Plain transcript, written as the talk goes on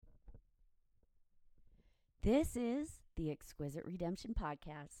This is the Exquisite Redemption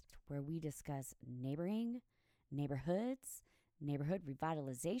Podcast, where we discuss neighboring, neighborhoods, neighborhood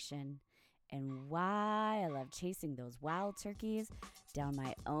revitalization, and why I love chasing those wild turkeys down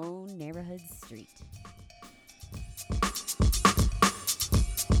my own neighborhood street.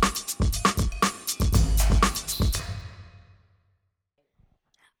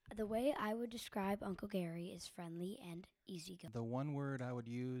 The way I would describe Uncle Gary is friendly and easygoing. The one word I would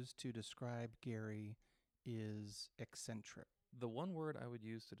use to describe Gary is eccentric. The one word I would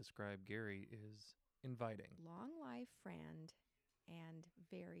use to describe Gary is inviting. Long life friend and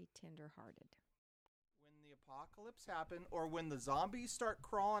very tender-hearted. When the apocalypse happens or when the zombies start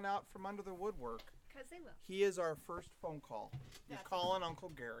crawling out from under the woodwork, because they will. he is our first phone call. You're calling Uncle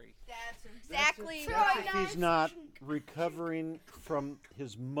Gary. That's exactly That's right. if he's not recovering from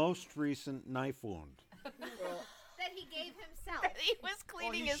his most recent knife wound. That he gave himself. He was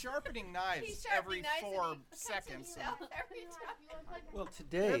Well, cleaning he's his... sharpening knives He's every sharpening knives 4 and he cuts seconds. himself every time. Well,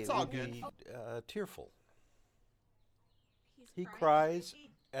 today It's it all will good. be tearful. He's He crying. cries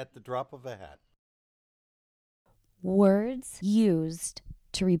at the drop of a hat. Words used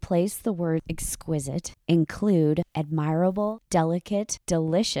to replace the word exquisite include admirable, delicate,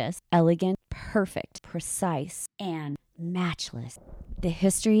 delicious, elegant, perfect, precise, and matchless. The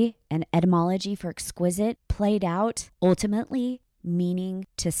history and etymology for exquisite played out, ultimately meaning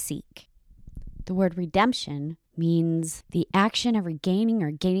to seek. The word redemption means the action of regaining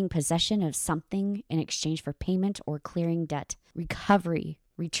or gaining possession of something in exchange for payment or clearing debt. Recovery,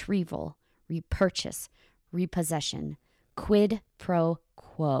 retrieval, repurchase, repossession, quid pro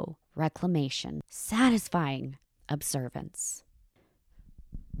quo, reclamation, satisfying observance.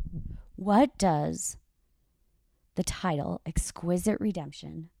 What does the title Exquisite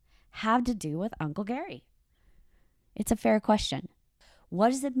Redemption have to do with Uncle Gary? It's a fair question.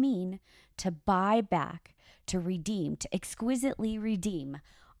 What does it mean to buy back, to redeem, to exquisitely redeem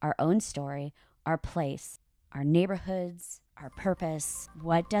our own story, our place, our neighborhoods, our purpose?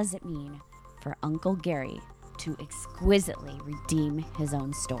 What does it mean for Uncle Gary to exquisitely redeem his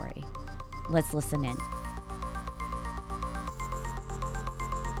own story? Let's listen in.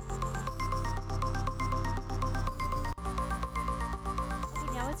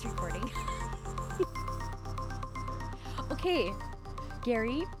 Okay, now it's recording. Okay,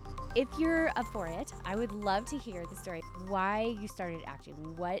 Gary, if you're up for it, I would love to hear the story. Why you started acting?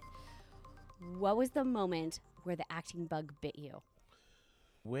 What was the moment where the acting bug bit you?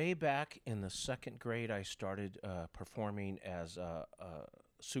 Way back in the second grade, I started performing as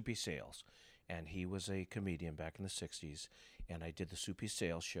Soupy Sales, and he was a comedian back in the 60s, and I did the Soupy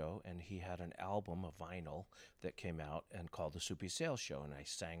Sales Show, and he had an album, a vinyl, that came out and called the Soupy Sales Show, and I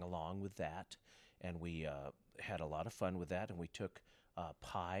sang along with that, and we had a lot of fun with that, and we took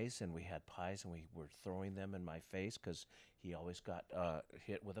pies, and we had pies, and we were throwing them in my face because he always got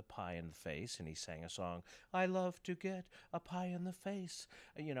hit with a pie in the face, and he sang a song, I love to get a pie in the face,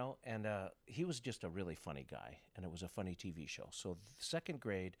 and he was just a really funny guy, and it was a funny TV show. So second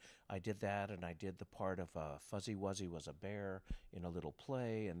grade, I did that, and I did the part of Fuzzy Wuzzy was a bear in a little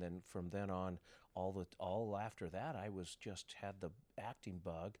play, and then from then on, all after that, I was just had the acting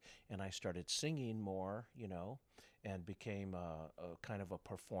bug, and I started singing more, and became a kind of a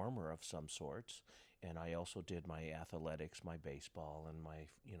performer of some sorts. And I also did my athletics, my baseball, and my,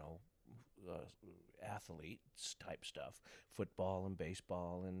 athletes type stuff, football and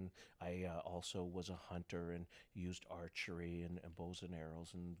baseball. And I also was a hunter and used archery and bows and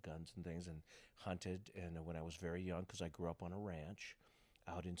arrows and guns and things and hunted. And when I was very young, because I grew up on a ranch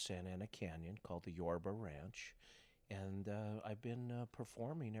out in Santa Ana Canyon called the Yorba Ranch. And I've been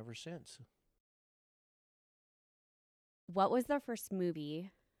performing ever since. What was the first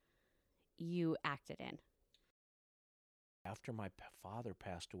movie you acted in? After my father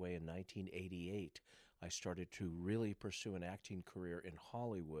passed away in 1988, I started to really pursue an acting career in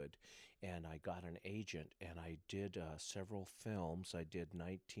Hollywood, and I got an agent, and I did several films. I did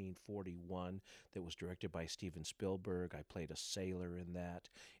 1941 that was directed by Steven Spielberg. I played a sailor in that,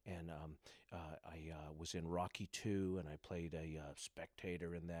 and I was in Rocky II, and I played a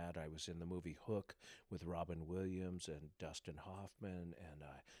spectator in that. I was in the movie Hook with Robin Williams and Dustin Hoffman, and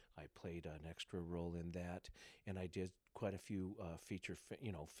I played an extra role in that, and I did quite a few feature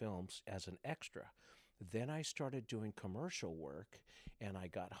films as an extra. Then I started doing commercial work, and I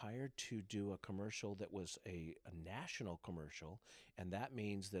got hired to do a commercial that was a national commercial, and that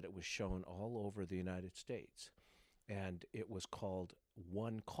means that it was shown all over the United States. And it was called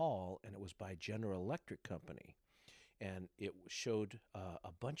One Call, and it was by General Electric Company. And it showed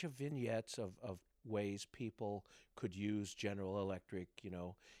a bunch of vignettes of ways people could use General Electric,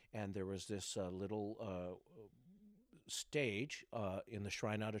 and there was this little stage in the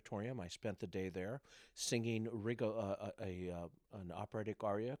Shrine Auditorium. I spent the day there singing an operatic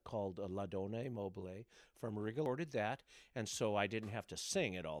aria called La Donne Mobile from Rigoletto. Recorded that, and so I didn't have to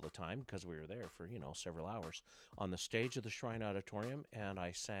sing it all the time because we were there for several hours on the stage of the Shrine Auditorium, and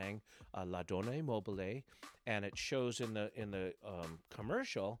I sang La Donne Mobile, and it shows in the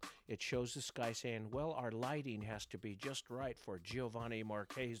commercial. It shows this guy saying, "Well, our lighting has to be just right for Giovanni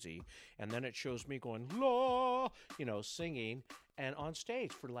Marchesi," and then it shows me going la, singing, and on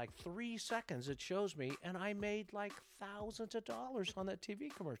stage for like 3 seconds it shows me, and I made like thousands of dollars on that TV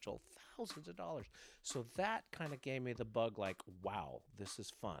commercial, thousands of dollars. So that kind of gave me the bug, like, wow, this is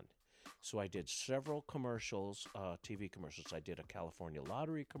fun. So I did several commercials, TV commercials. I did a California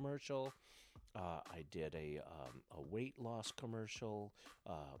Lottery commercial. I did a weight loss commercial.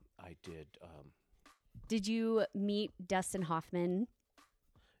 I did. Did you meet Dustin Hoffman?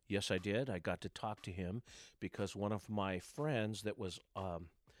 Yes, I did. I got to talk to him because one of my friends that was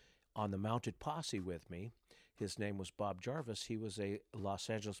on the Mounted Posse with me, his name was Bob Jarvis. He was a Los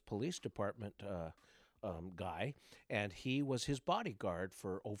Angeles Police Department guy, and he was his bodyguard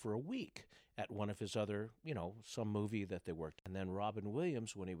for over a week at one of his other, some movie that they worked. And then Robin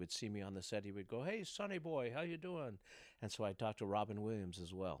Williams, when he would see me on the set, he would go, "Hey, Sonny boy, how you doing?" And so I talked to Robin Williams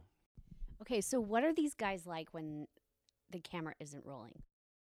as well. Okay, so what are these guys like when the camera isn't rolling?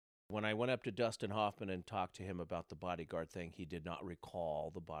 When I went up to Dustin Hoffman and talked to him about the bodyguard thing, he did not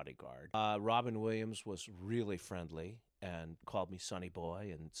recall the bodyguard. Robin Williams was really friendly and called me Sonny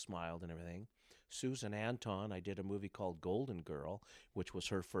boy and smiled and everything. Susan Anton, I did a movie called Golden Girl, which was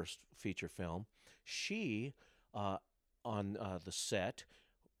her first feature film. She, on the set,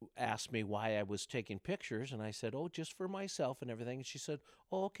 asked me why I was taking pictures, and I said, "Oh, just for myself and everything." And she said,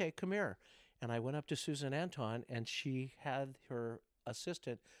 "Oh, okay, come here." And I went up to Susan Anton, and she had her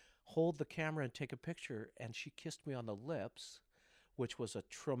assistant hold the camera and take a picture, and she kissed me on the lips, which was a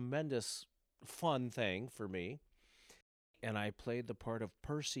tremendous fun thing for me. And I played the part of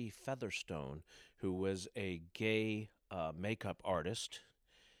Percy Featherstone, who was a gay makeup artist,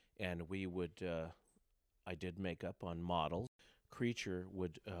 and I did makeup on models. Creature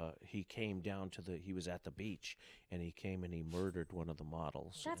he came down he was at the beach, and he came and he murdered one of the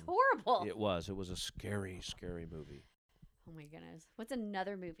models. That's horrible. It was a scary, scary movie. Oh my goodness. What's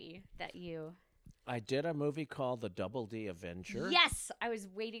another movie that you... I did a movie called The Double D Avenger. Yes! I was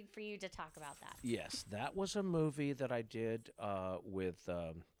waiting for you to talk about that. Yes, that was a movie that I did with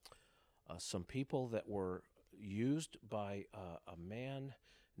some people that were used by a man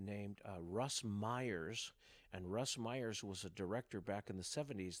named Russ Myers. And Russ Myers was a director back in the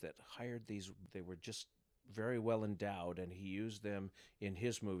 70s that hired these. They were just very well endowed, and he used them in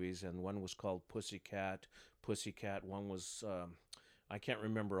his movies. And one was called Pussycat. One was, I can't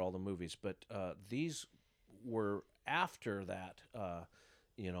remember all the movies, but these were after that,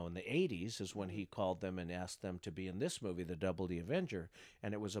 in the 80s is when he called them and asked them to be in this movie, The Double D Avenger.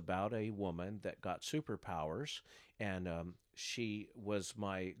 And it was about a woman that got superpowers, and she was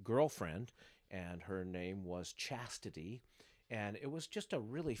my girlfriend, and her name was Chastity. And it was just a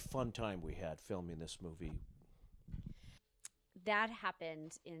really fun time we had filming this movie. That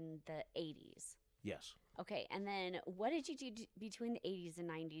happened in the 80s. Yes. Okay, and then what did you do between the 80s and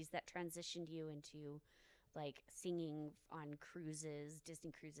 90s that transitioned you into, like, singing on cruises,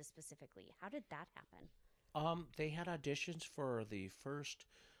 Disney cruises specifically? How did that happen? They had auditions for the first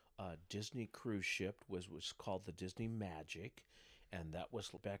Disney cruise ship, was called the Disney Magic, and that was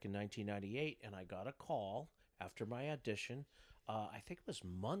back in 1998, and I got a call after my audition. I think it was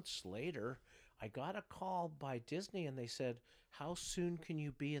months later, I got a call by Disney, and they said, "How soon can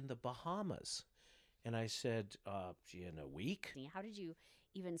you be in the Bahamas?" And I said, in a week. How did you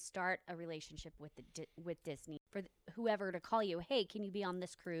even start a relationship with with Disney? For whoever to call you, "Hey, can you be on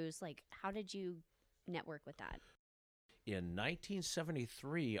this cruise?" Like, how did you network with that? In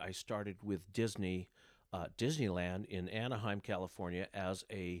 1973, I started with Disneyland in Anaheim, California, as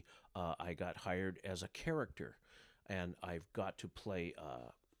I got hired as a character, and I've got to play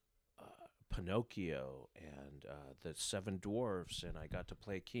Pinocchio and the Seven Dwarfs, and I got to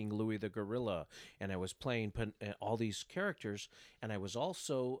play King Louie the Gorilla, and I was playing all these characters, and I was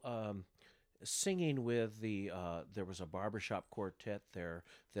also singing with there was a barbershop quartet there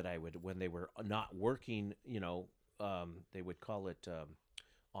that I would, when they were not working, they would call it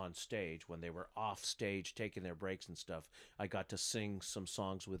on stage, when they were off stage taking their breaks and stuff, I got to sing some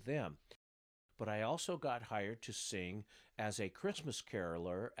songs with them. But I also got hired to sing as a Christmas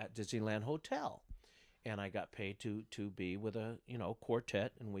caroler at Disneyland Hotel. and I got paid to be with a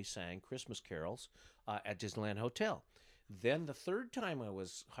quartet, and we sang Christmas carols at Disneyland Hotel. Then the third time I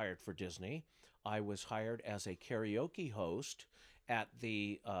was hired for Disney, I was hired as a karaoke host at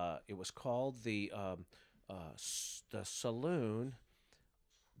the it was called the saloon,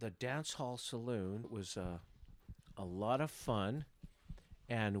 the dance hall saloon. It was a lot of fun,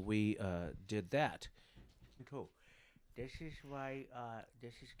 and we did that. Cool. This is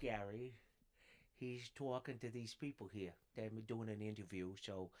Gary. He's talking to these people here. They're doing an interview,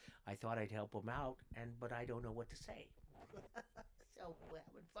 so I thought I'd help them out, but I don't know what to say. So we're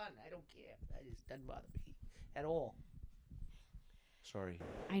having fun. I don't care. It doesn't bother me at all. Sorry.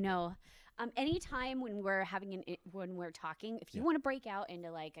 I know. Anytime when we're when we're talking, if you want to break out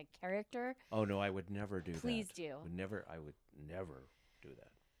into like a character, oh no, I would never do that. Please do. I would never do that.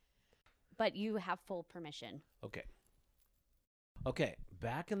 But you have full permission. Okay,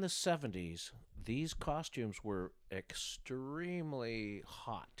 back in the 70s, these costumes were extremely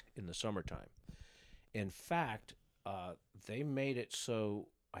hot in the summertime. In fact, they made it so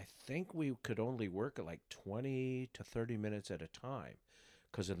I think we could only work at like 20 to 30 minutes at a time,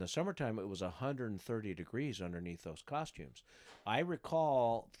 because in the summertime it was 130 degrees underneath those costumes. I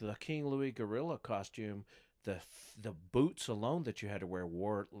recall the King Louis gorilla costume, the boots alone that you had to wear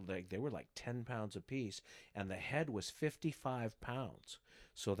they were like 10 pounds a piece, and the head was 55 pounds.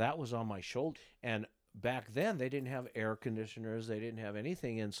 So that was on my shoulder. And back then they didn't have air conditioners. They didn't have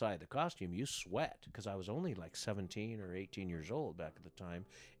anything inside the costume. You sweat, because I was only like 17 or 18 years old back at the time,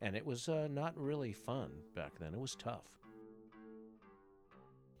 and it was not really fun back then. It was tough.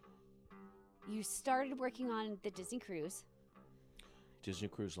 You started working on the Disney Cruise. Disney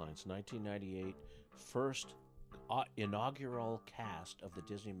Cruise Lines, 1998, first inaugural cast of the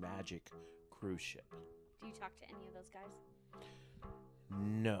Disney Magic cruise ship. Do you talk to any of those guys?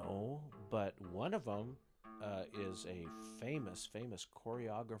 No, but one of them is a famous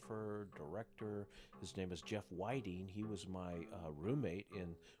choreographer, director. His name is Jeff Whiting. He was my roommate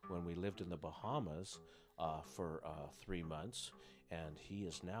when we lived in the Bahamas for 3 months, and he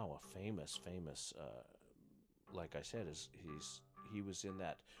is now a famous. Like I said, he was in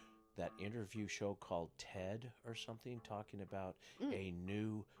that interview show called TED or something, talking about a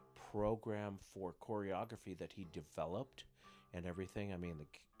new program for choreography that he developed and everything. I mean, the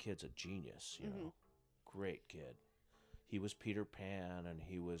kid's a genius, you know. Great kid. He was Peter Pan, and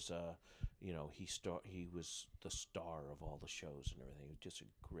he was, he was the star of all the shows and everything. He was just a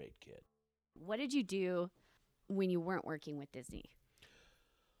great kid. What did you do when you weren't working with Disney?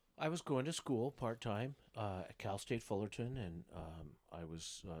 I was going to school part-time at Cal State Fullerton, and I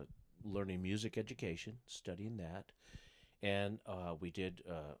was learning music education, studying that. And we did,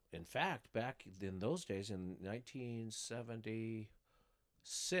 in fact, back in those days, in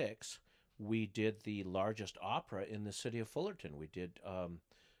 1976, we did the largest opera in the city of Fullerton. We did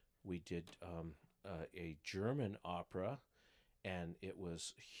a German opera, and it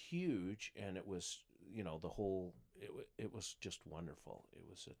was huge, and it was, it was just wonderful. It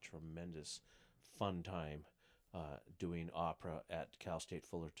was a tremendous fun time doing opera at Cal State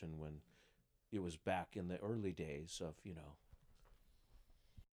Fullerton when it was back in the early days of,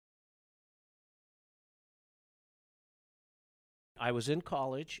 I was in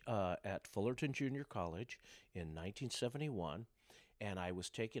college at Fullerton Junior College in 1971, and I was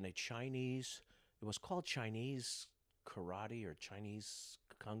taking it was called Chinese karate or Chinese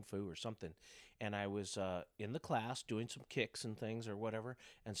kung fu or something, and I was in the class doing some kicks and things or whatever,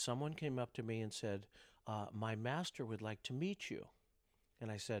 and someone came up to me and said, my master would like to meet you. And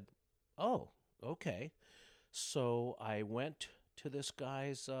I said, oh, okay. So I went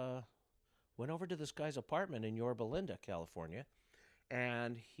over to this guy's apartment in Yorba Linda, California,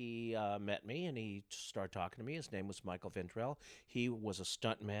 and he met me, and he started talking to me. His name was Michael Vendrell. He was a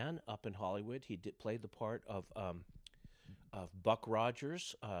stuntman up in Hollywood. He played the part of Buck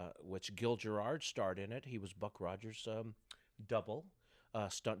Rogers, which Gil Gerard starred in it. He was Buck Rogers'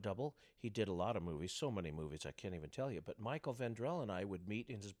 stunt double. He did a lot of movies, so many movies I can't even tell you. But Michael Vendrell and I would meet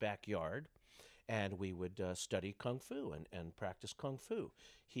in his backyard, and we would study kung fu and practice kung fu.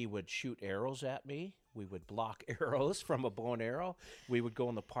 He would shoot arrows at me. We would block arrows from a bow and arrow. We would go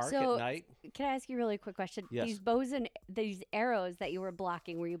in the park at night. Can I ask you a really quick question? Yes. These bows and these arrows that you were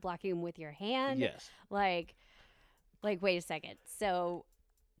blocking, were you blocking them with your hand? Yes. Like, wait a second. So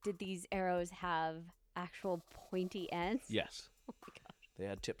did these arrows have actual pointy ends? Yes. Oh my gosh. They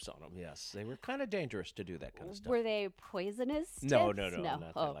had tips on them, yes. They were kind of dangerous to do that kind of stuff. Were they poisonous tips? No, nothing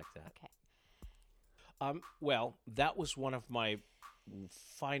like that. Okay. Well, that was one of my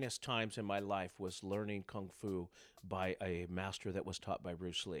finest times in my life, was learning kung fu by a master that was taught by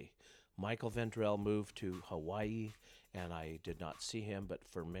Bruce Lee. Michael Vendrell moved to Hawaii, and I did not see him, but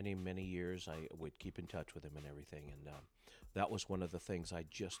for many, many years I would keep in touch with him and everything. And that was one of the things I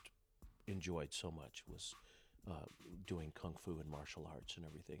just enjoyed so much was doing kung fu and martial arts and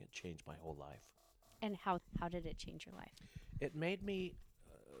everything. It changed my whole life. And how did it change your life? It made me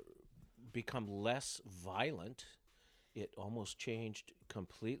become less violent. It almost changed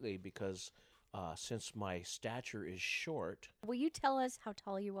completely because since my stature is short, Will you tell us how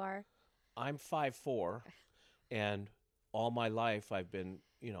tall you are? I'm 5'4", and all my life I've been,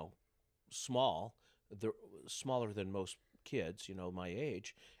 small, smaller than most kids, my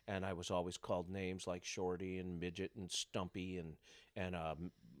age, and I was always called names like Shorty and Midget and Stumpy and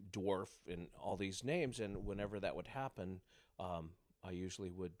Dwarf and all these names, and whenever that would happen, I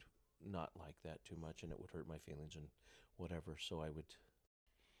usually would not like that too much, and it would hurt my feelings and whatever, so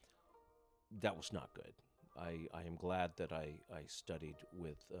that was not good. I am glad that I studied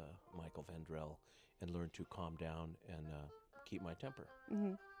with Michael Vendrell and learned to calm down and keep my temper.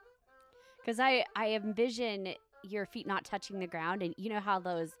 Because I envision your feet not touching the ground, and you know how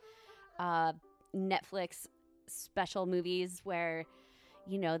those Netflix special movies where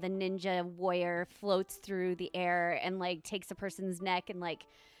the ninja warrior floats through the air and like takes a person's neck and like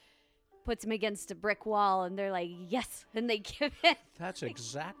puts him against a brick wall, and they're like, yes, and they give it. That's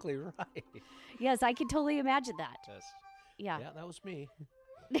exactly right. Yes, I can totally imagine that. Yes. Yeah. Yeah, that was me.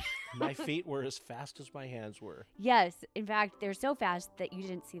 My feet were as fast as my hands were. Yes. In fact, they're so fast that you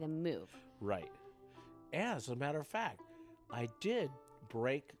didn't see them move. Right. As a matter of fact, I did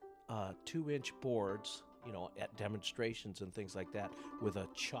break 2-inch boards, at demonstrations and things like that with a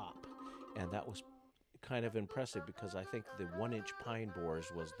chop. And that was kind of impressive because I think the 1-inch pine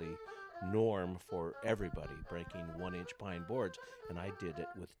boards was the norm for everybody, breaking 1-inch pine boards. And I did it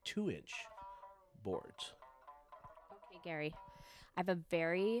with 2-inch boards. Okay, Gary, I have a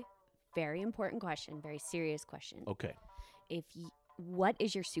very, very important question, very serious question. Okay. What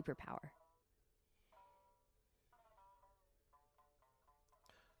is your superpower?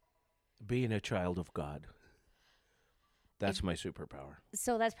 Being a child of God. That's my superpower.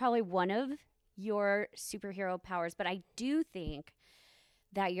 So that's probably one of your superhero powers, but I do think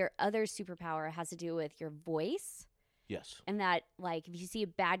that your other superpower has to do with your voice. Yes. And that, like, if you see a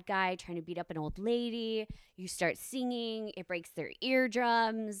bad guy trying to beat up an old lady, you start singing, it breaks their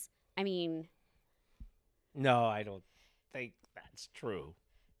eardrums. I mean... No, I don't think that's true.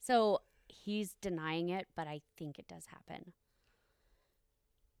 So he's denying it, but I think it does happen.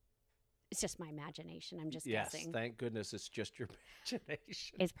 It's just my imagination. I'm just guessing. Yes, thank goodness it's just your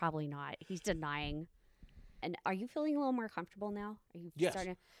imagination. It's probably not. He's denying. And are you feeling a little more comfortable now? Are you Yes.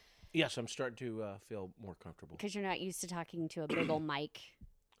 starting? Yes, I'm starting to feel more comfortable. Because you're not used to talking to a big old mic.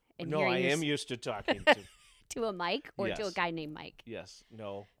 And No, hearing I your am used to talking to... to a mic or to a Yes. guy named Mike. Yes,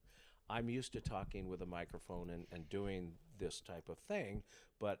 no. I'm used to talking with a microphone and doing this type of thing,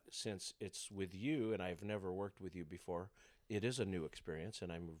 but since it's with you and I've never worked with you before, it is a new experience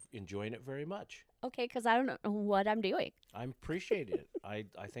and I'm enjoying it very much. Okay, because I don't know what I'm doing. I'm appreciating it.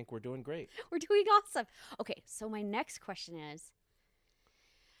 I think we're doing great. We're doing awesome. Okay, so my next question is,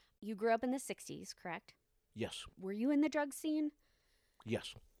 you grew up in the 60s, correct? Yes, Were you in the drug scene?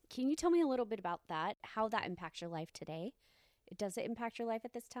 yes. Can you tell me a little bit about that, how that impacts your life today? Does it impact your life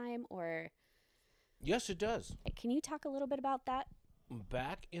at this time, or Yes, it does. can you talk a little bit about that?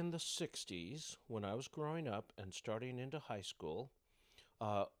 Back in the 60s, when I was growing up and starting into high school,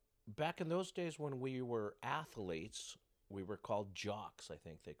 back in those days when we were athletes, we were called jocks. I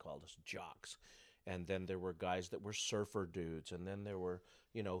think they called us jocks. And then there were guys that were surfer dudes. And then there were,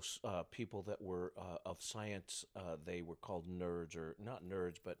 people that were of science. They were called nerds, or not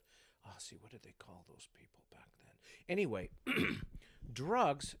nerds, but what did they call those people back then? Anyway,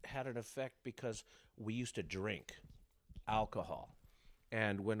 drugs had an effect because we used to drink alcohol.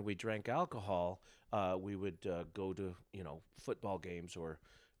 And when we drank alcohol, we would go to, football games or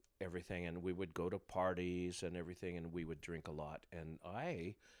everything, and we would go to parties and everything, and we would drink a lot. And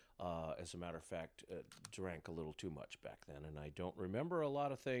I, as a matter of fact, drank a little too much back then, and I don't remember a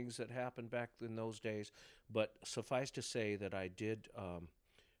lot of things that happened back in those days, but suffice to say that I did,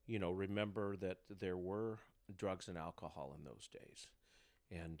 remember that there were drugs and alcohol in those days.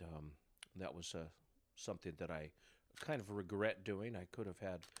 And that was something that I kind of regret doing. I could have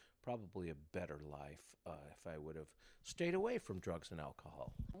had probably a better life if I would have stayed away from drugs and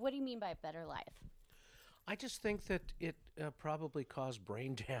alcohol. What do you mean by better life? I just think that it probably caused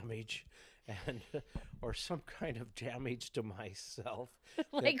brain damage and or some kind of damage to myself.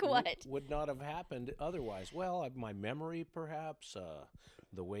 Like that what? Would not have happened otherwise. Well, my memory perhaps,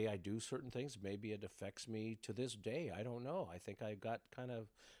 the way I do certain things, maybe it affects me to this day. I don't know. I think I got kind of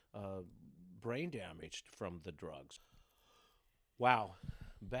brain damaged from the drugs. Wow.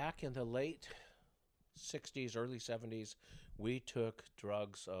 Back in the late 60s, early 70s, we took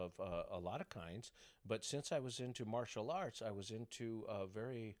drugs of a lot of kinds. But since I was into martial arts, I was into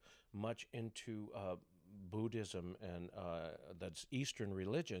very much into Buddhism and that's Eastern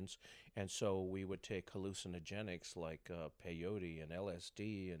religions. And so we would take hallucinogenics like peyote and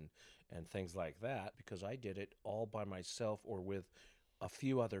LSD and things like that, because I did it all by myself or with a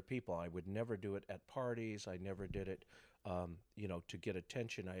few other people. I would never do it at parties. I never did it, to get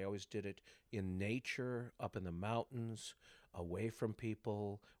attention. I always did it in nature, up in the mountains, away from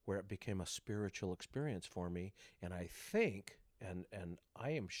people, where it became a spiritual experience for me. And I think, and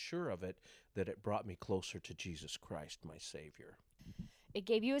I am sure of it, that it brought me closer to Jesus Christ, my Savior. It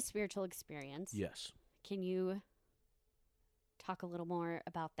gave you a spiritual experience. Yes. Can you talk a little more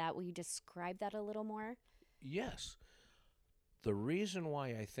about that? Will you describe that a little more? Yes. The reason why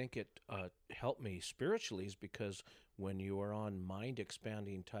I think it helped me spiritually is because when you are on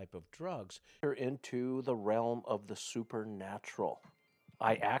mind-expanding type of drugs, you're into the realm of the supernatural.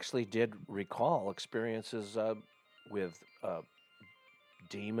 I actually did recall experiences with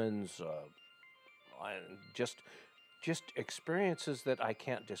demons, and just experiences that I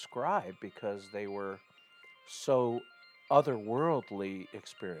can't describe because they were so otherworldly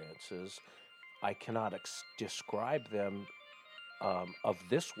experiences. I cannot describe them of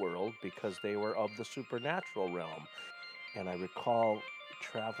this world because they were of the supernatural realm. And I recall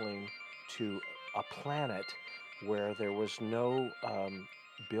traveling to a planet where there was no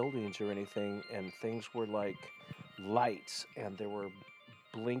buildings or anything, and things were like lights, and there were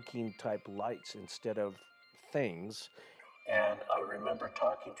blinking type lights instead of things. And I remember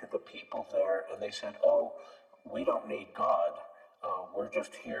talking to the people there, and they said, "Oh, we don't need God. We're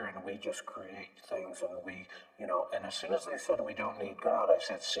just here and we just create things, and we, and as soon as they said we don't need God, I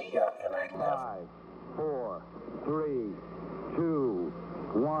said, see ya, and I left." 5, 4, 3, 2,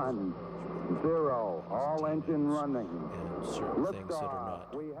 1, 0. All engine running. And certain things that are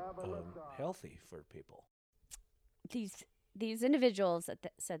not healthy for people. These individuals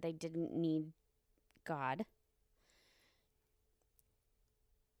that said they didn't need God,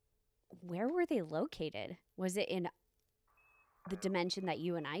 where were they located? Was it in the dimension that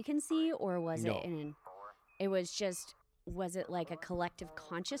you and I can see, or was No. it in? Was it like a collective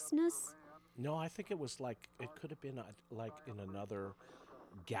consciousness? No, I think it was like, it could have been like in another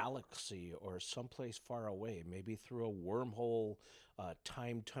galaxy or someplace far away, maybe through a wormhole,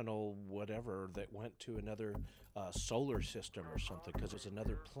 time tunnel, whatever, that went to another solar system or something, because it was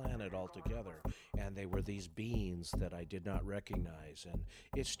another planet altogether. And they were these beings that I did not recognize. And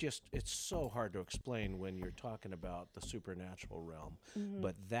it's so hard to explain when you're talking about the supernatural realm. Mm-hmm.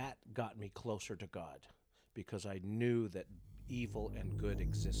 But that got me closer to God, because I knew that evil and good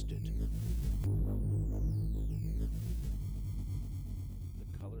existed.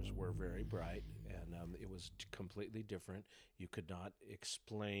 The colors were very bright, and it was completely different. You could not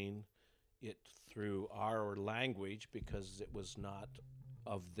explain it through our language because it was not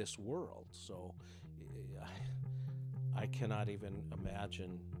of this world. So I cannot even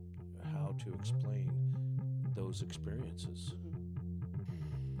imagine how to explain those experiences.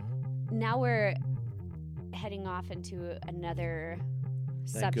 Now we're heading off into another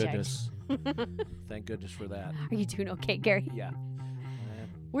Thank subject. goodness. Thank goodness for that. Are you doing okay, Gary? Yeah.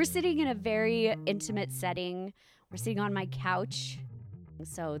 We're sitting in a very intimate setting. We're sitting on my couch,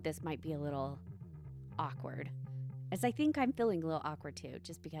 so this might be a little awkward. As I think I'm feeling a little awkward too,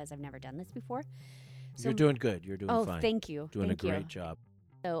 just because I've never done this before. So, You're doing good. You're doing fine. Oh, thank you. Doing Thank a great you. job.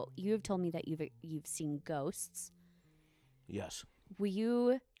 So you have told me that you've seen ghosts. Yes.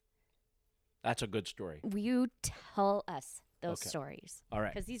 That's a good story. Will you tell us those Okay. stories? All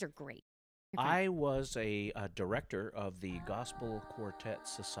right. Because these are great. I was a director of the Gospel Quartet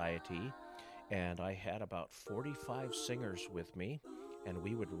Society, and I had about 45 singers with me, and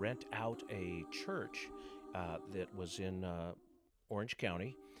we would rent out a church that was in Orange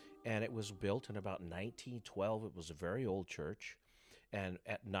County, and it was built in about 1912. It was a very old church, and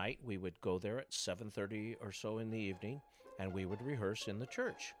at night we would go there at 7:30 or so in the evening, and we would rehearse in the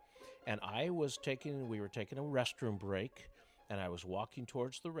church. And we were taking a restroom break, and I was walking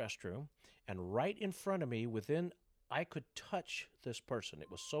towards the restroom, and right in front of me, I could touch this person. It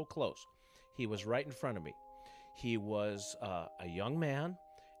was so close. He was right in front of me. He was a young man,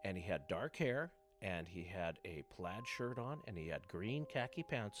 and he had dark hair, and he had a plaid shirt on, and he had green khaki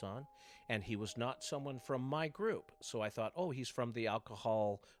pants on, and he was not someone from my group. So I thought, oh, he's from the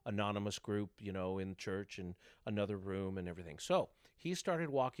Alcohol Anonymous group, in church, and another room and everything. So he started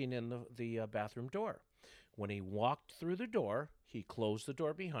walking in the bathroom door. When he walked through the door, he closed the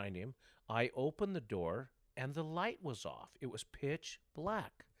door behind him. I opened the door, and the light was off. It was pitch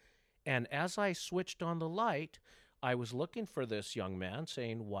black. And as I switched on the light, I was looking for this young man,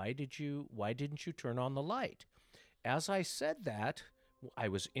 saying, why didn't you turn on the light? As I said that, I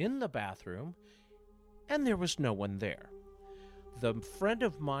was in the bathroom, and there was no one there. The friend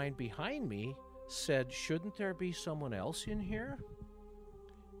of mine behind me said, shouldn't there be someone else in here?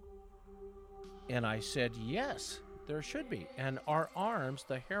 And I said, yes, there should be. And our arms,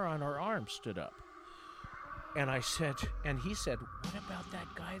 the hair on our arms stood up. And I said, and he said, what about that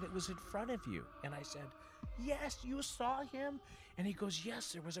guy that was in front of you? And I said, yes, you saw him? And he goes,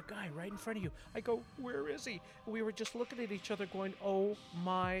 yes, there was a guy right in front of you. I go, where is he? And we were just looking at each other going, oh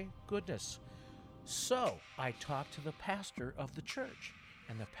my goodness. So I talked to the pastor of the church.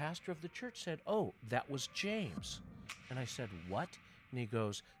 And the pastor of the church said, oh, that was James. And I said, what? And he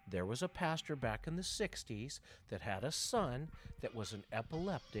goes, there was a pastor back in the 60s that had a son that was an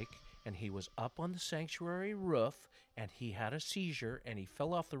epileptic, and he was up on the sanctuary roof, and he had a seizure, and he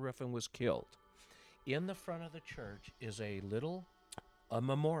fell off the roof and was killed. In the front of the church is a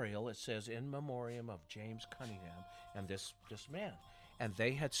memorial. It says, in memoriam of James Cunningham and this man. And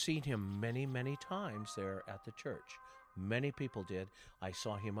they had seen him many, many times there at the church. Many people did. I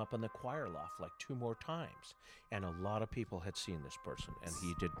saw him up in the choir loft like 2 more times. And a lot of people had seen this person, and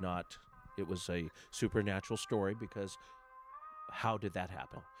he did not. It was a supernatural story, because how did that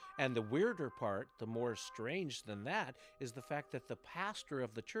happen? And the weirder part, the more strange than that, is the fact that the pastor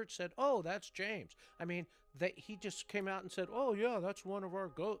of the church said, oh, that's James. I mean, he just came out and said, oh, yeah, that's one of our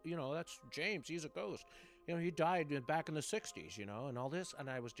ghosts. That's James. He's a ghost. He died back in the 60s, and all this. And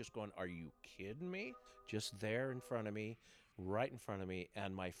I was just going, are you kidding me? Just there in front of me, right in front of me.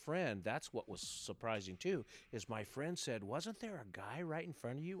 And my friend, that's what was surprising too, is my friend said, wasn't there a guy right in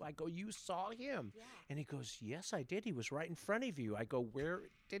front of you? I go, you saw him? Yeah. And he goes, yes, I did. He was right in front of you. I go, where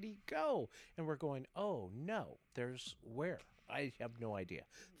did he go? And we're going, oh, no, where? I have no idea.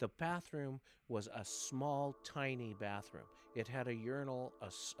 The bathroom was a small, tiny bathroom. It had a urinal,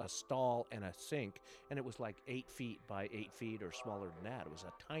 a stall, and a sink, and it was like 8 feet by 8 feet or smaller than that. It was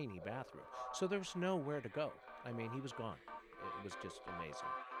a tiny bathroom. So there was nowhere to go. I mean, he was gone. It was just amazing.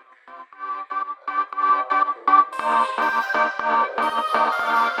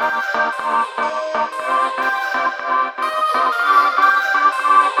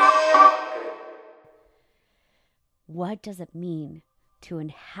 What does it mean to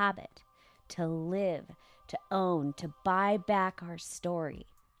inhabit, to live, to own, to buy back our story,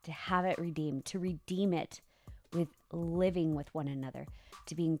 to have it redeemed, to redeem it with living with one another,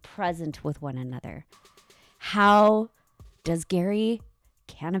 to being present with one another? How does Gary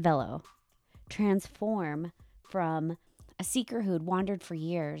Canavello transform from a seeker who had wandered for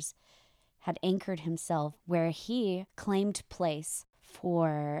years, had anchored himself where he claimed place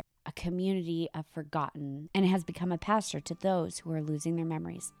for a community of forgotten, and has become a pastor to those who are losing their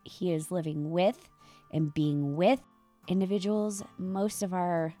memories? He is living with and being with individuals most of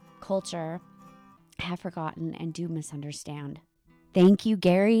our culture have forgotten and do misunderstand. Thank you,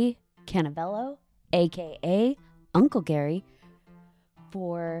 Gary Canavello, aka Uncle Gary,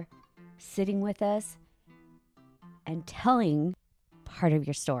 for sitting with us and telling part of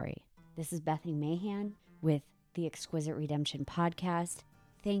your story. This is Bethany Mahan with the Exquisite Redemption Podcast.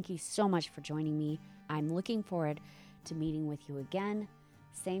 Thank you so much for joining me. I'm looking forward to meeting with you again,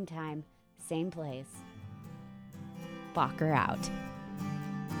 same time, same place. Fokker out.